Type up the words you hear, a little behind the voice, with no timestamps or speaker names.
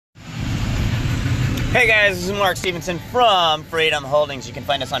Hey guys, this is Mark Stevenson from Freedom Holdings. You can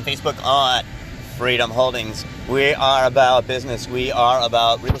find us on Facebook on Freedom Holdings. We are about business. We are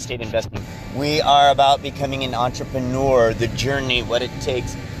about real estate investing. We are about becoming an entrepreneur, the journey, what it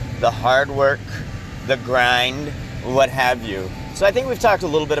takes, the hard work, the grind, what have you. So I think we've talked a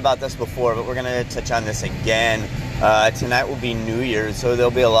little bit about this before, but we're going to touch on this again. Tonight will be New Year's, so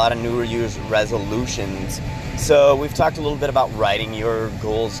there'll be a lot of New Year's resolutions. So we've talked a little bit about writing your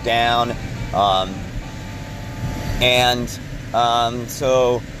goals down.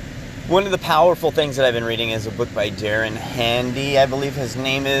 So one of the powerful things that I've been reading is a book by Darren Handy, I believe his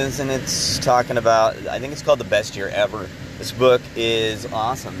name is, and it's talking about, I think it's called The Best Year Ever. This book is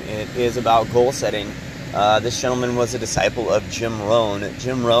awesome. It is about goal setting. This gentleman was a disciple of Jim Rohn.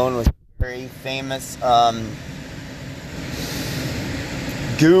 Jim Rohn was a very famous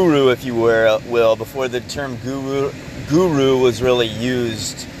guru, if you will, before the term guru was really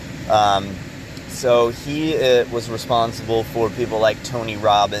used. So he was responsible for people like Tony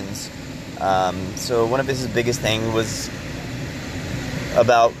Robbins. So one of his biggest things was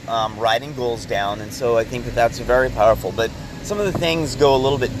about writing goals down, and so I think that that's very powerful. But some of the things go a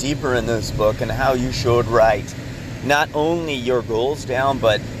little bit deeper in this book and how you should write not only your goals down,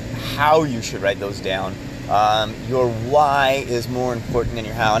 but how you should write those down. Your why is more important than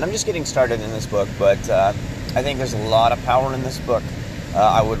your how. And I'm just getting started in this book, but I think there's a lot of power in this book.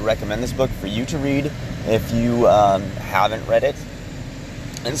 I would recommend this book for you to read if you haven't read it.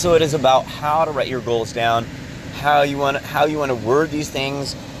 And so it is about how to write your goals down, how you want to word these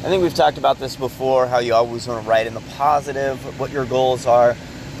things. I think we've talked about this before, how you always want to write in the positive what your goals are,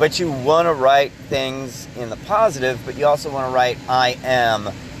 but you want to write things in the positive, but you also want to write I am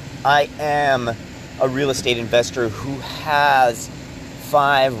a real estate investor who has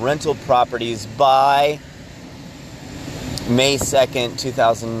 5 rental properties by May 2nd,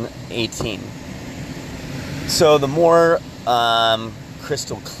 2018. So the more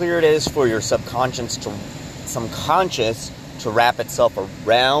crystal clear it is for your subconscious to wrap itself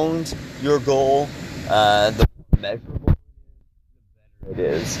around your goal, the more measurable it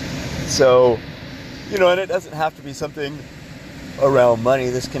is. So, and it doesn't have to be something around money.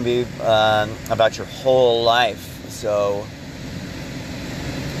 This can be about your whole life. So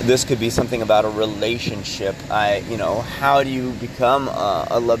this could be something about a relationship. How do you become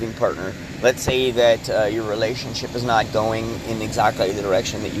a loving partner? Let's say that your relationship is not going in exactly the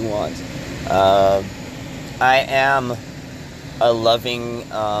direction that you want. I am a loving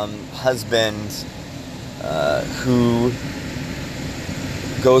husband who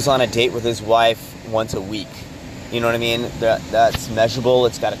goes on a date with his wife once a week. You know what I mean? That's measurable.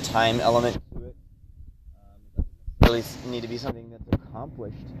 It's got a time element to it. It really need to be something that's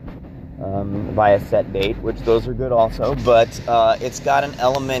accomplished by a set date, which those are good also. But it's got an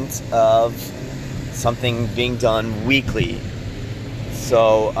element of something being done weekly.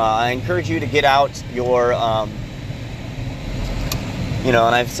 So I encourage you to get out your, and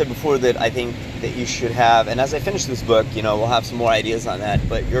I've said before that I think that you should have, and as I finish this book, we'll have some more ideas on that,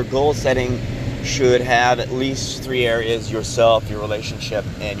 but your goal setting should have at least 3 areas: yourself, your relationship,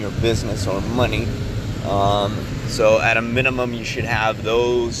 and your business or money. So at a minimum, you should have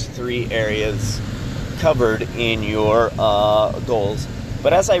those 3 areas covered in your goals.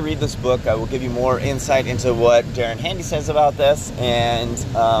 But as I read this book, I will give you more insight into what Darren Handy says about this, and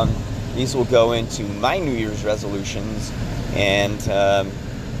these will go into my New Year's resolutions. And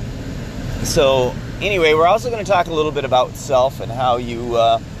so anyway, we're also going to talk a little bit about self and how you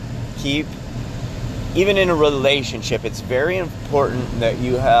keep, even in a relationship, it's very important that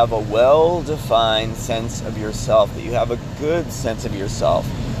you have a well-defined sense of yourself, that you have a good sense of yourself,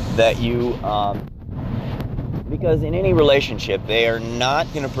 that you, because in any relationship, they are not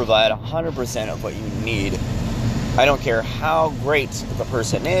going to provide 100% of what you need. I don't care how great the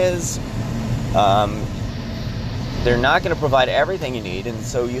person is, they're not going to provide everything you need, and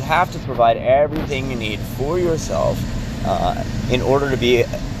so you have to provide everything you need for yourself in order to be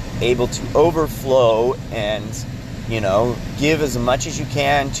able to overflow and, give as much as you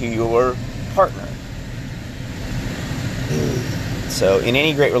can to your partner. So in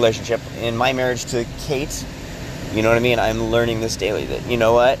any great relationship, in my marriage to Kate, you know what I mean, I'm learning this daily, that,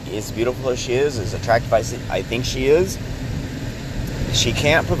 as beautiful as she is, as attractive as I think she is, she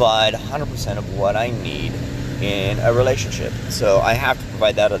can't provide 100% of what I need in a relationship. So I have to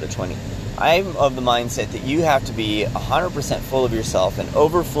provide that other 20. I'm of the mindset that you have to be 100% full of yourself and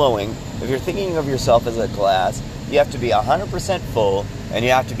overflowing. If you're thinking of yourself as a glass, you have to be 100% full, and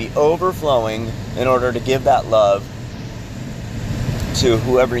you have to be overflowing in order to give that love to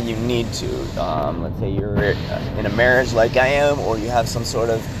whoever you need to. Let's say you're in a marriage like I am, or you have some sort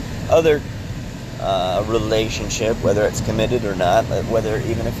of other relationship, whether it's committed or not, whether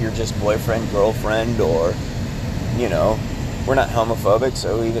even if you're just boyfriend, girlfriend, or, you know, we're not homophobic,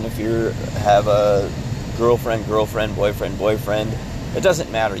 so even if you have a girlfriend, boyfriend, it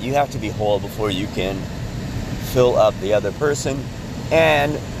doesn't matter. You have to be whole before you can fill up the other person,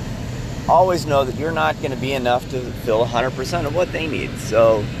 and always know that you're not going to be enough to fill 100% of what they need.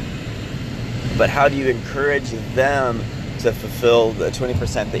 So, but how do you encourage them to fulfill the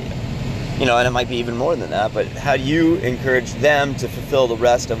 20% that you know, and it might be even more than that, but how do you encourage them to fulfill the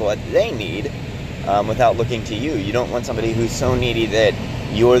rest of what they need without looking to you? You don't want somebody who's so needy that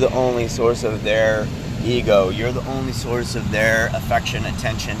you're the only source of their ego, you're the only source of their affection,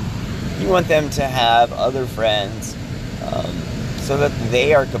 attention. You want them to have other friends so that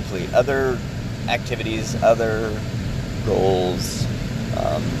they are complete, other activities, other goals.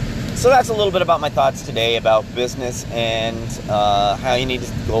 So that's a little bit about my thoughts today about business and how you need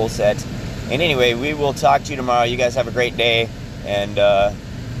to goal set. And anyway, we will talk to you tomorrow. You guys have a great day, and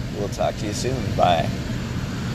we'll talk to you soon. Bye.